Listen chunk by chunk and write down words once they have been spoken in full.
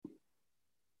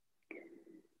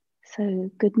So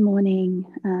good morning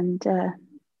and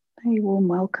very warm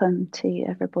welcome to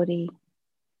everybody.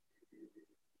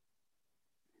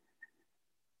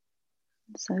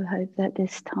 So hope that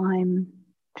this time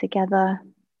together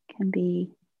can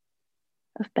be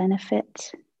of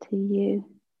benefit to you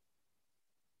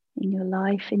in your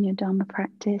life, in your Dharma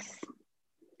practice,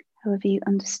 however you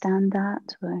understand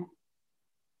that. Or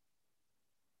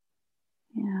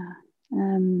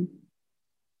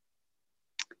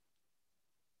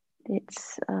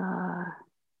it's an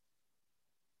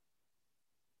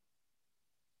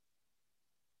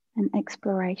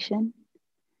exploration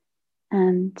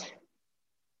and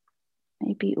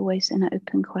maybe always an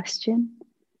open question,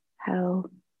 how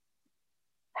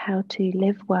to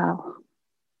live well.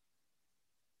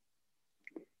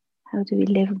 How do we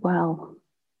live well?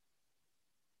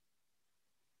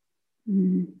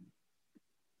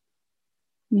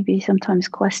 Maybe sometimes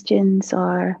questions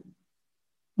are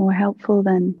more helpful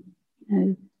than,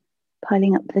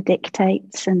 piling up the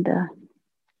dictates and the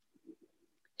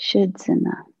shoulds and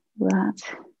that.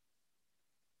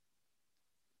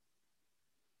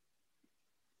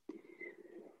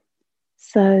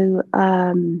 So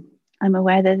I'm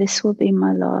aware that this will be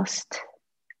my last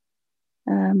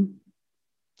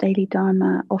daily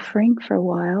Dharma offering for a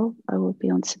while. I will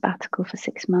be on sabbatical for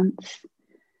 6 months.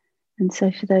 And so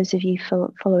for those of you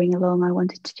following along, I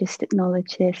wanted to just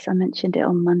acknowledge this. I mentioned it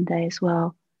on Monday as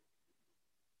well.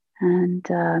 And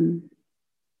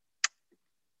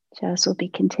Jazz will be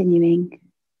continuing,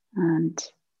 and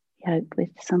we hope with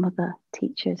some other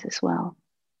teachers as well.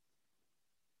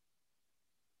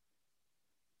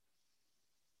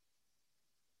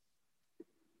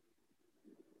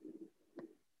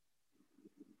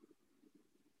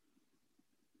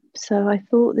 So I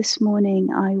thought this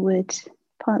morning I would,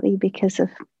 partly because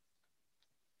of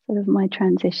sort of my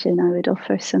transition, I would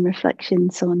offer some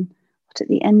reflections on what at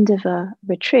the end of a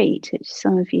retreat, which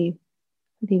some of you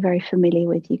will be very familiar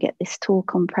with, you get this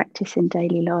talk on practice in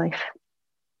daily life,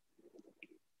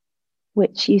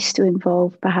 which used to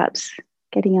involve perhaps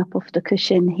getting up off the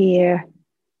cushion here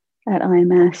at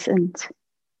IMS and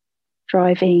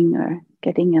driving or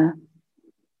getting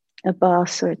a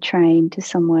bus or a train to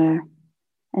somewhere,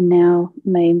 and now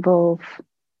may involve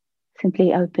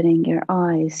simply opening your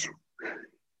eyes.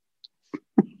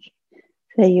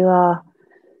 There you are.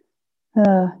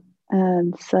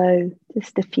 And so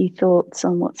just a few thoughts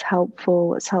on what's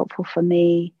helpful for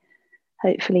me,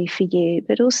 hopefully for you,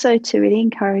 but also to really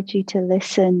encourage you to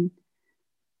listen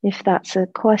if that's a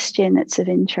question that's of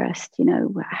interest,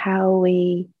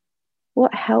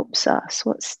 what helps us,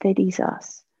 what steadies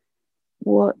us,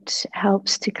 what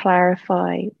helps to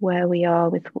clarify where we are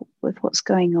with what's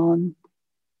going on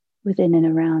within and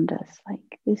around us.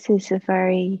 Like, this is a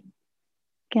very,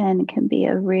 again, can be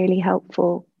a really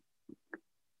helpful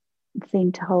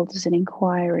thing to hold as an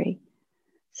inquiry.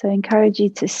 So I encourage you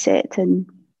to sit and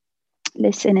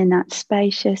listen in that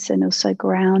spacious and also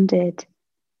grounded,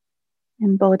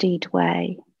 embodied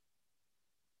way,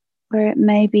 where it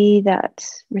may be that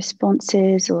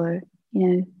responses or,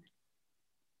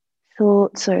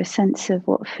 thoughts or a sense of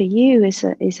what for you is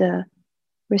a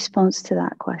response to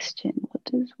that question.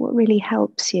 What really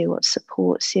helps you, what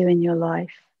supports you in your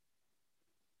life?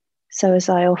 So as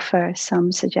I offer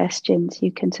some suggestions,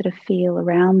 you can sort of feel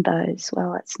around those.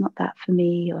 Well, it's not that for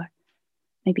me, or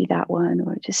maybe that one,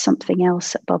 or just something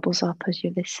else that bubbles up as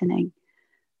you're listening.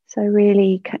 So I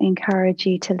really encourage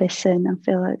you to listen. I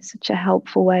feel it's such a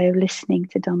helpful way of listening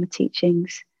to Dharma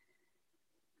teachings,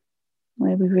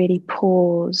 where we really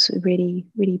pause, really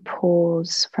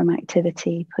pause from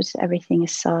activity, put everything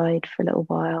aside for a little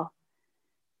while.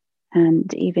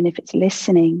 And even if it's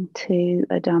listening to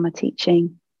a Dharma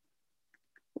teaching,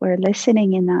 we're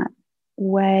listening in that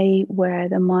way where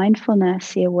the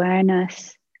mindfulness, the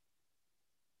awareness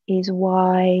is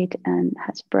wide and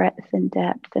has breadth and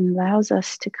depth and allows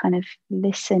us to kind of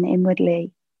listen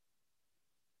inwardly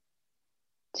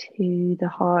to the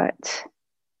heart,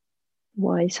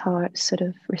 wise heart sort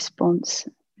of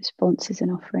responses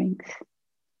and offerings.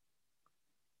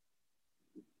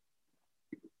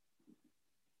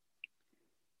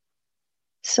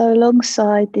 So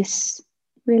alongside this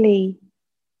really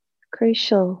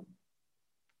crucial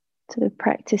sort of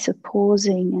practice of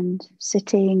pausing and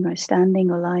sitting or standing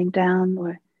or lying down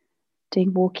or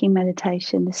doing walking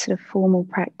meditation, this sort of formal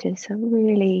practice of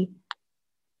really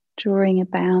drawing a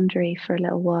boundary for a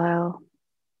little while,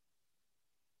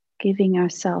 giving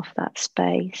ourselves that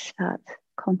space, that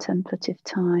contemplative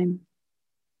time.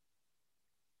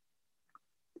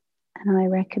 And I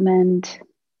recommend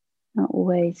not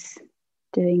always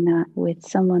doing that with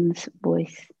someone's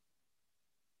voice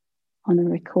on a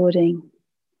recording,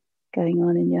 going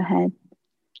on in your head.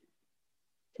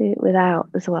 Do it without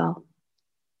as well,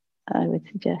 I would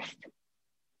suggest.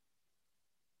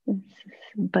 It's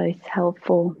both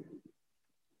helpful.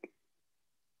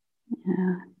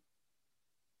 Yeah.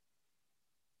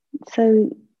 So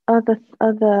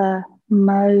other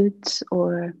modes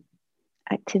or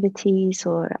activities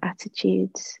or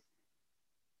attitudes.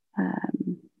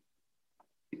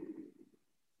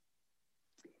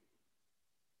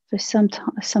 For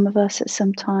some of us, it's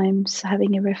sometimes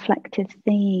having a reflective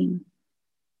theme,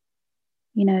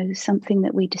 something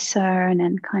that we discern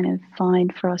and kind of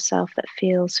find for ourselves that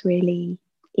feels really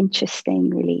interesting,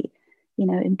 really,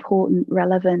 important,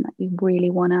 relevant. We really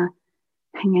want to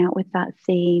hang out with that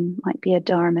theme. Might be a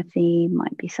Dharma theme,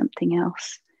 might be something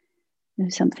else.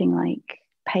 Something like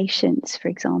patience, for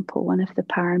example, one of the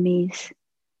paramis,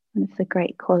 one of the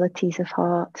great qualities of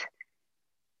heart.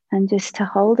 And just to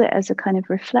hold it as a kind of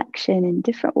reflection in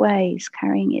different ways,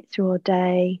 carrying it through a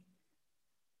day,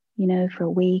 for a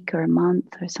week or a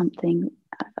month or something.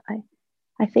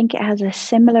 I think it has a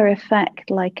similar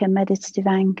effect like a meditative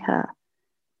anchor.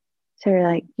 So you're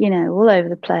like, all over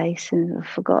the place and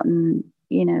forgotten,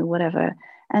 whatever.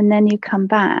 And then you come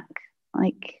back,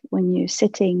 like when you're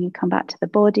sitting, you come back to the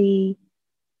body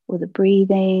or the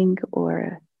breathing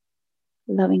or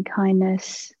loving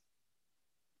kindness,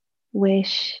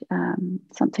 wish,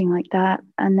 something like that.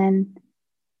 And then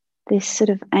this sort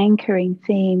of anchoring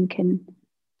theme can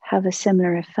have a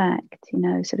similar effect,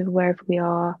 sort of wherever we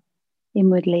are,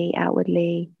 inwardly,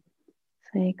 outwardly.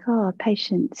 It's like,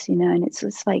 patience, and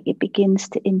it's like it begins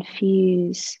to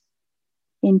infuse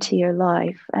into your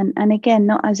life. And again,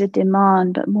 not as a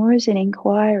demand, but more as an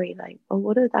inquiry, like, well,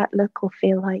 what does that look or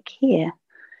feel like here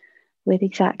with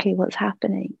exactly what's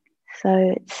happening?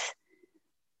 So it's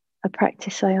a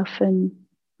practice I often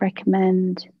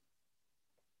recommend.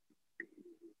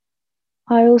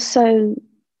 I also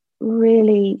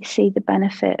really see the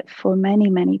benefit for many,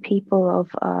 many people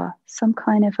of some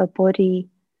kind of a body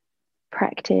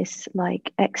practice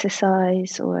like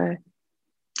exercise or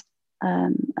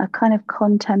a kind of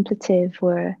contemplative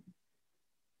or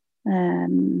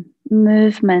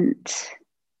movement,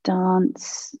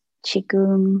 dance,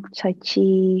 qigong, tai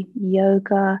chi,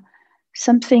 yoga,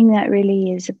 something that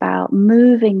really is about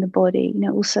moving the body.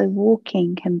 Also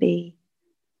walking can be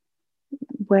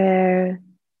where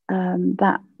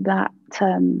that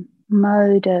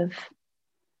mode of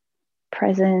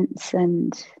presence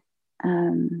and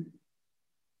kind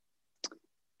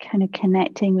of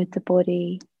connecting with the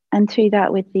body, and through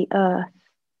that with the earth.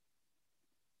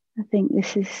 I think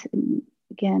this is,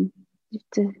 again,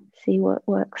 to see what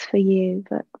works for you,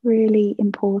 but really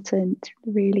important,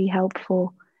 really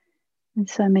helpful in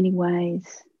so many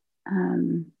ways.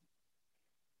 And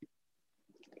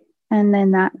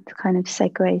then that kind of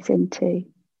segues into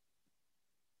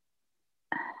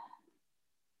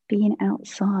being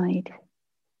outside,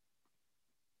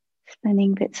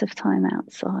 spending bits of time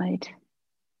outside.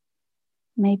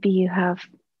 Maybe you have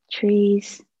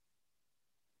trees,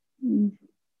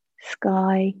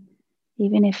 sky,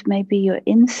 even if maybe you're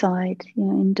inside,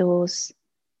 indoors,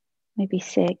 maybe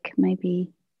sick,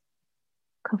 maybe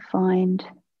confined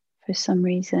for some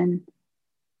reason.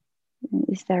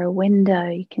 Is there a window?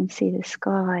 You can see the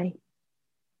sky,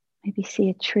 maybe see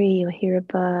a tree or hear a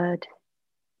bird.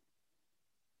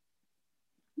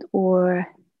 Or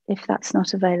if that's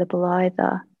not available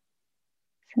either,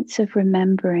 sense of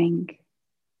remembering,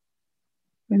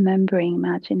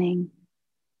 imagining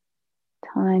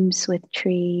times with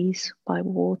trees, by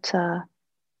water,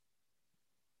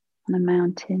 on a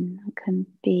mountain can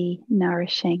be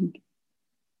nourishing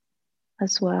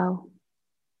as well.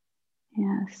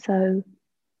 Yeah, so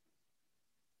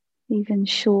even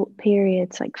short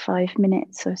periods like 5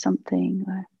 minutes or something.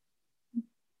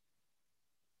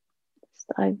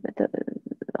 I've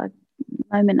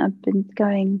been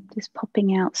going, just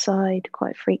popping outside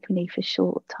quite frequently for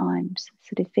short times.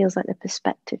 So it feels like the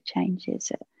perspective changes.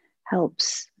 It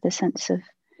helps the sense of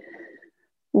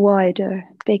wider,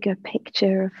 bigger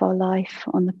picture of our life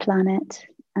on the planet,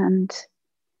 and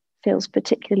feels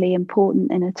particularly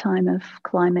important in a time of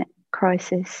climate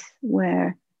crisis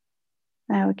where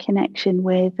our connection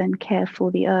with and care for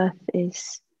the earth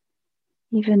is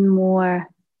even more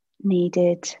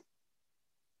needed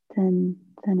than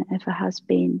it ever has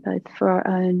been, both for our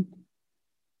own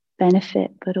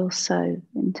benefit, but also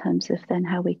in terms of then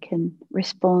how we can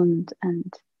respond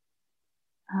and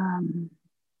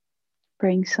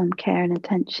bring some care and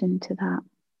attention to that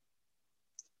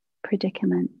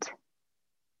predicament.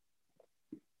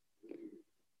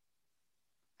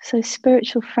 So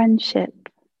spiritual friendship,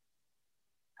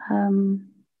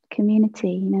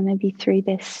 community, maybe through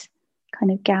this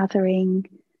kind of gathering,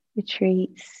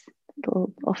 retreats,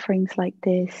 little offerings like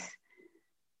this,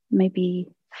 maybe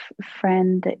a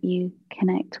friend that you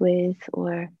connect with,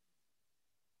 or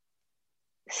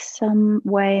some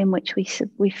way in which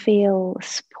we feel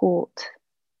support,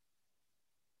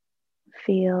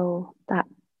 feel that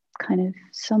kind of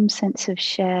some sense of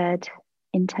shared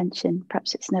intention.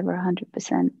 Perhaps it's never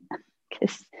 100%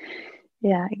 because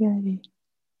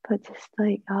but just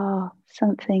like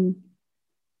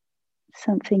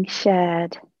something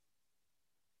shared.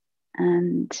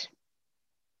 And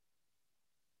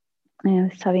I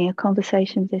was having a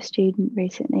conversation with a student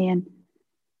recently and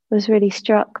was really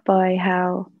struck by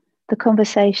how the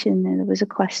conversation, and there was a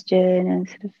question and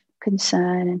sort of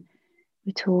concern, and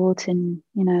we talked and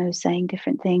saying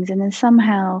different things, and then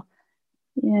somehow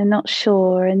not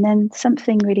sure, and then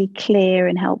something really clear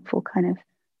and helpful kind of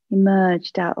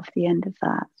emerged out of the end of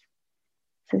that.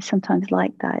 So sometimes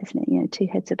like that, isn't it? Two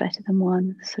heads are better than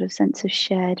one, sort of sense of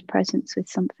shared presence with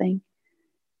something.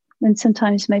 And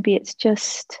sometimes maybe it's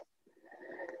just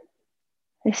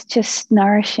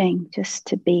nourishing just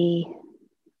to be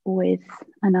with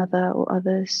another or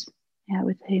others,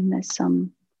 with whom there's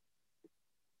some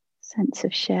sense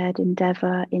of shared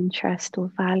endeavor, interest,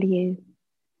 or value.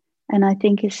 And I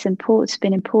think it's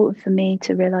been important for me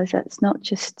to realize that it's not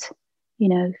just,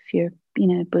 if you're,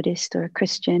 Buddhist or a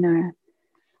Christian or a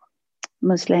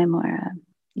Muslim or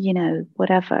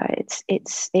whatever.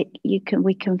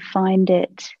 We can find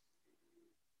it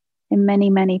in many,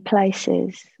 many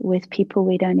places with people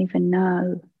we don't even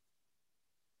know.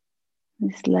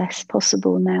 It's less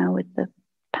possible now with the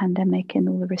pandemic and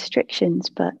all the restrictions,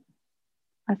 but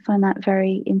I find that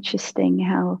very interesting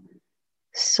how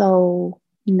soul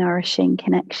nourishing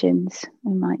connections,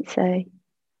 I might say,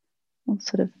 all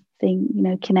sort of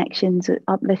thing, connections that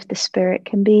uplift the spirit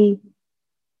can be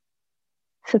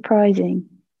surprising.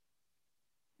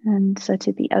 And so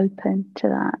to be open to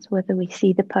that, whether we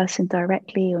see the person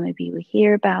directly or maybe we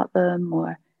hear about them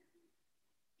or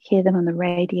hear them on the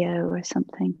radio or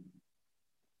something.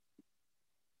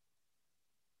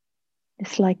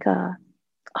 It's like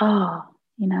not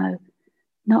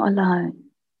alone.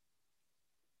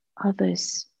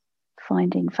 Others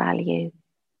finding value,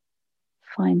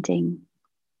 finding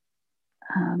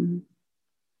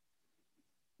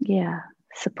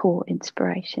support,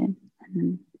 inspiration,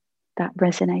 and that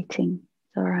resonating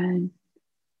with our own.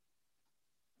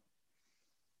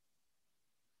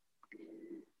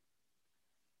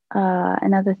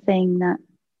 Another thing that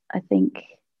I think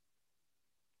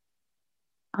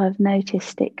I've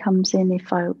noticed it comes in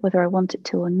whether I want it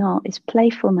to or not, is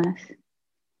playfulness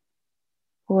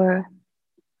or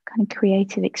kind of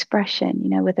creative expression,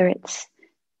 whether it's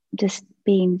just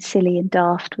being silly and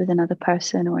daft with another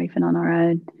person or even on our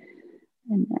own,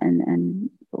 and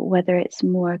whether it's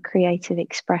more creative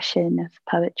expression of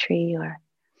poetry or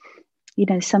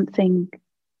something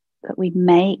that we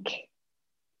make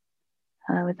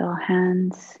with our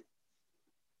hands,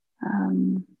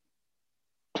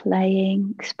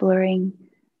 playing, exploring,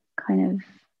 kind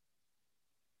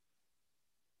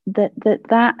of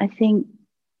that I think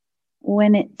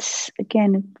when it's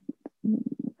again,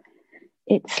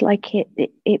 it's like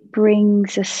it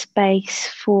brings a space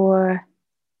for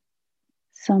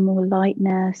some more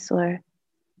lightness, or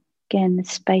again the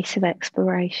space of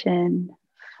exploration,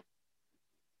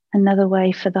 another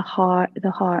way for the heart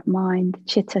mind,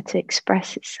 chitta, to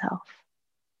express itself.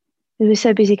 We were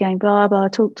so busy going blah blah,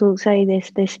 talk, say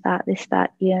this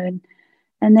that,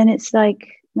 and then it's like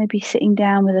maybe sitting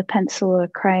down with a pencil or a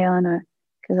crayon, or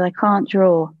because I can't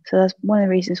draw, so that's one of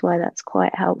the reasons why that's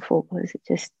quite helpful, because it's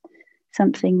just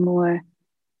something more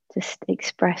just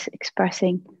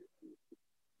expressing.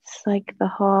 It's like the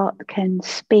heart can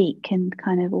speak and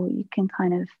kind of, or you can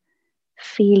kind of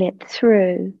feel it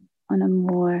through on a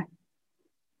more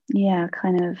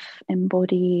kind of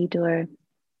embodied or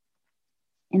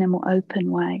in a more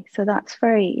open way. So that's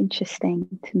very interesting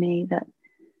to me, that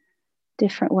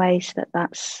different ways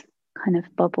that's kind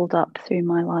of bubbled up through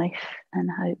my life, and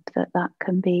hope that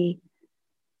can be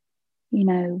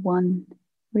one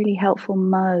really helpful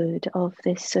mode of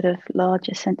this sort of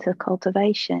larger sense of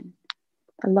cultivation,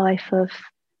 a life of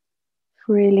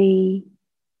really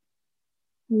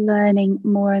learning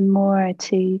more and more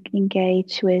to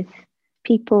engage with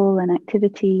people and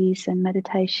activities and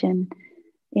meditation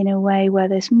in a way where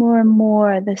there's more and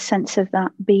more the sense of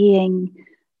that being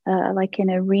like an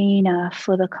arena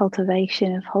for the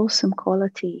cultivation of wholesome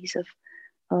qualities,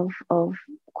 of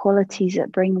qualities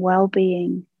that bring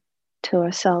well-being to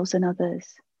ourselves and others.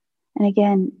 And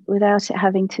again, without it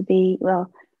having to be,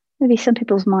 well, maybe some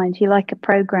people's mind, you like a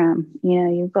program,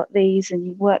 you've got these and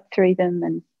you work through them,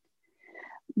 and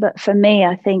But for me,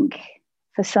 I think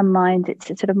for some minds, it's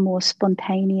a sort of more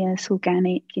spontaneous,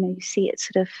 organic. You see it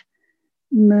sort of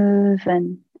move,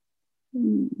 and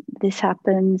this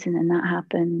happens, and then that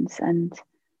happens, and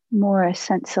more a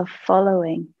sense of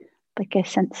following, like a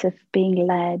sense of being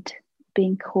led,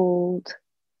 being called.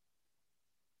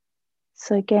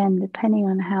 So again, depending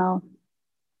on how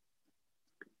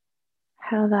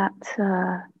that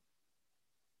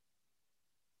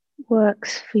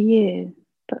works for you,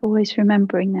 but always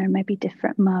remembering there may be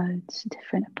different modes,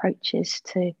 different approaches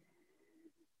to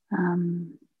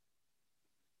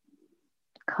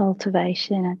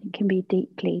cultivation. I think can be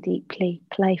deeply, deeply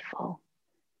playful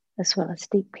as well as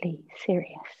deeply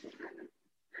serious.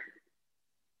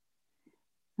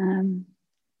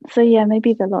 So yeah,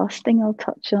 maybe the last thing I'll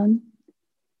touch on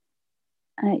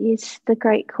is the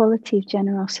great quality of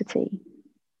generosity,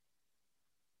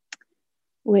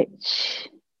 which,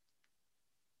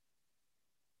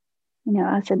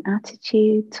 as an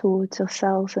attitude towards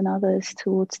ourselves and others,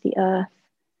 towards the earth,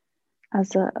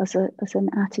 as an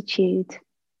attitude,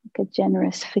 like a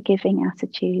generous, forgiving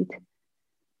attitude,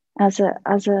 as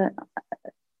a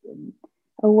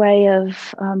way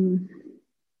of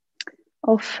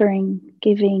offering,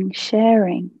 giving,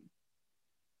 sharing.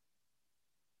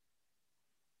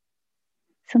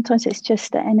 Sometimes it's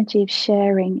just the energy of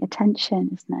sharing attention,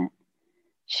 isn't it?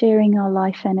 Sharing our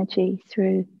life energy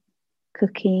through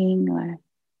cooking, or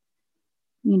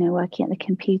working at the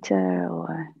computer,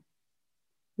 or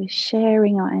we're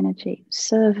sharing our energy,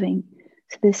 serving.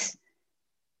 So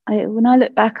when I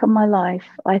look back on my life,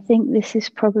 I think this is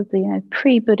probably a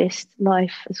pre-Buddhist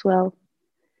life as well.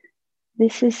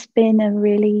 This has been a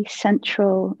really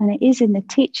central, and it is in the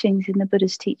teachings, in the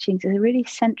Buddha's teachings, a really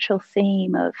central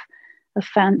theme of a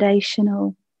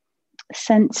foundational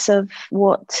sense of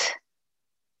what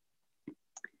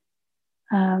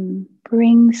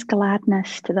brings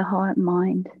gladness to the heart and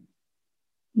mind.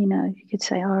 You could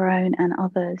say our own and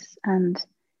others, and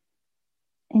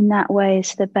in that way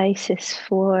is the basis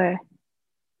for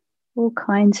all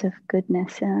kinds of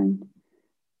goodness, and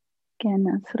again,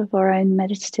 that's sort of our own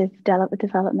meditative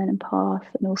development and path,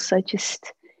 and also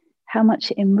just how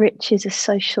much it enriches a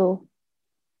social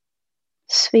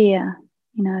sphere,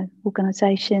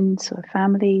 organizations or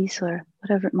families or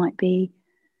whatever it might be,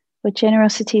 where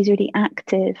generosity is really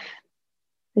active,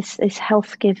 this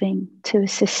health giving to a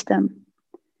system.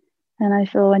 And I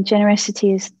feel when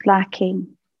generosity is lacking,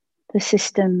 the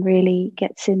system really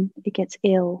gets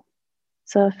ill.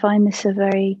 So I find this a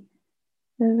very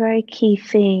key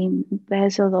theme. It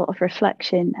bears a lot of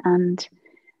reflection, and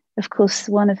of course,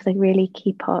 one of the really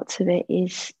key parts of it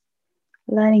is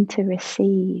learning to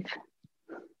receive.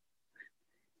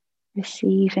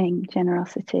 Receiving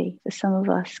generosity for some of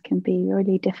us can be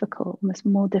really difficult, almost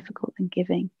more difficult than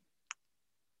giving.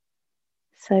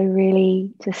 So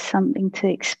really just something to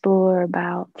explore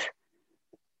about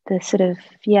the sort of,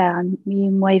 I'm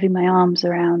waving my arms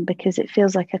around because it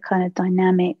feels like a kind of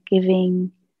dynamic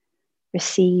giving,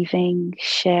 receiving,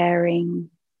 sharing,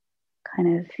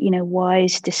 kind of,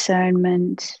 wise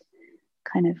discernment,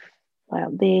 kind of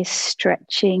like this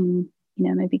stretching,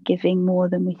 maybe giving more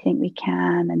than we think we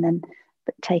can, and then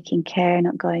but taking care,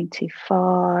 not going too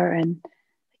far. And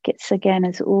it's, again,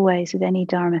 as always with any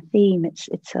Dharma theme, it's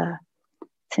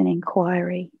an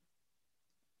inquiry,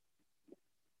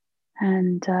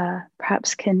 and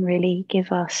perhaps can really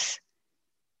give us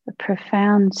a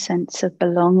profound sense of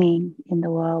belonging in the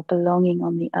world, belonging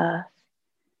on the earth,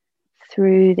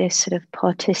 through this sort of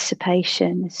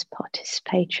participation, this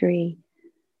participatory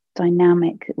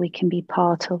dynamic that we can be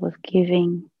part of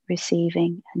giving,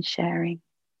 receiving, and sharing.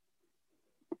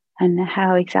 And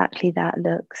how exactly that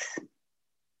looks,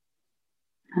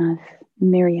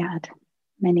 myriad,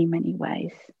 many, many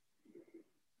ways,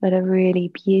 but a really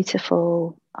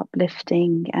beautiful,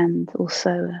 uplifting, and also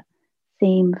a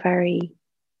theme very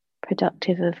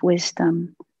productive of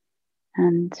wisdom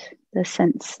and the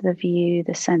sense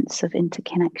of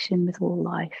interconnection with all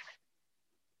life,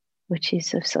 which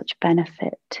is of such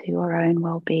benefit to our own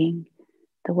well-being,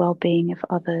 the well-being of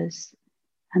others,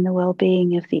 and the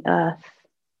well-being of the earth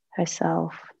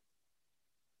herself.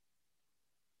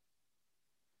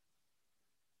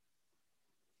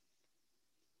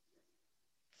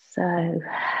 So,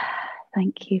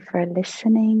 thank you for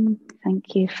listening.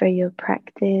 Thank you for your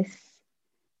practice.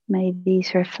 May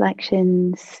these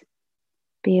reflections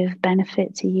be of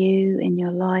benefit to you in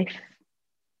your life,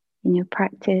 in your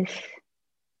practice.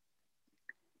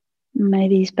 May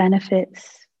these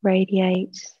benefits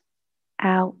radiate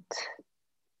out,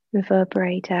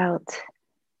 reverberate out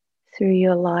through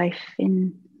your life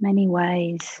in many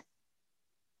ways,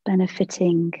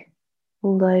 benefiting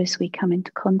all those we come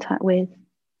into contact with,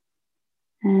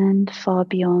 and far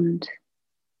beyond,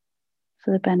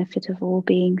 for the benefit of all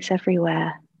beings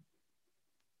everywhere.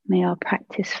 May our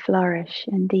practice flourish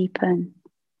and deepen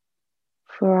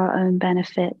for our own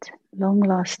benefit,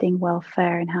 long-lasting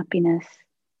welfare and happiness,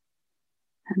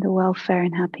 and the welfare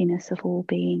and happiness of all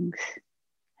beings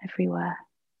everywhere.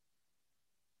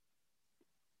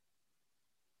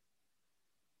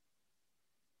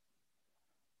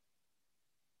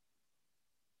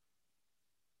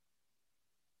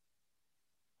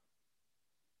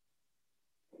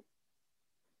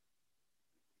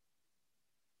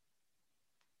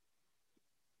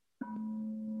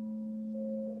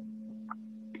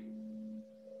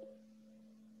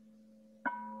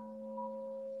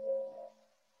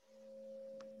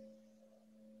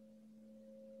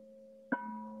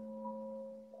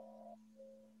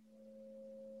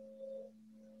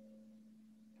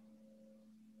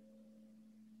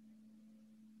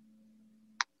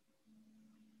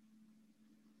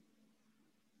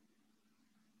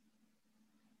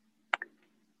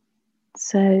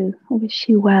 So I wish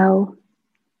you well,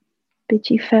 bid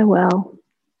you farewell,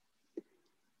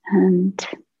 and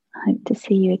hope to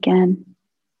see you again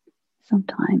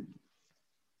sometime.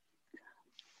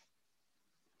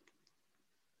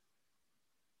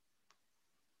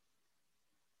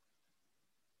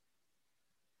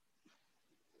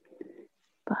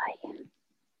 Bye.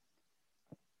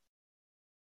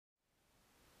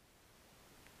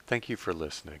 Thank you for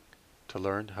listening. To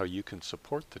learn how you can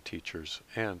support the teachers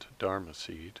and Dharma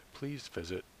Seed, please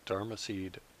visit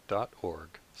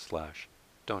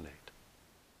dharmaseed.org/donate.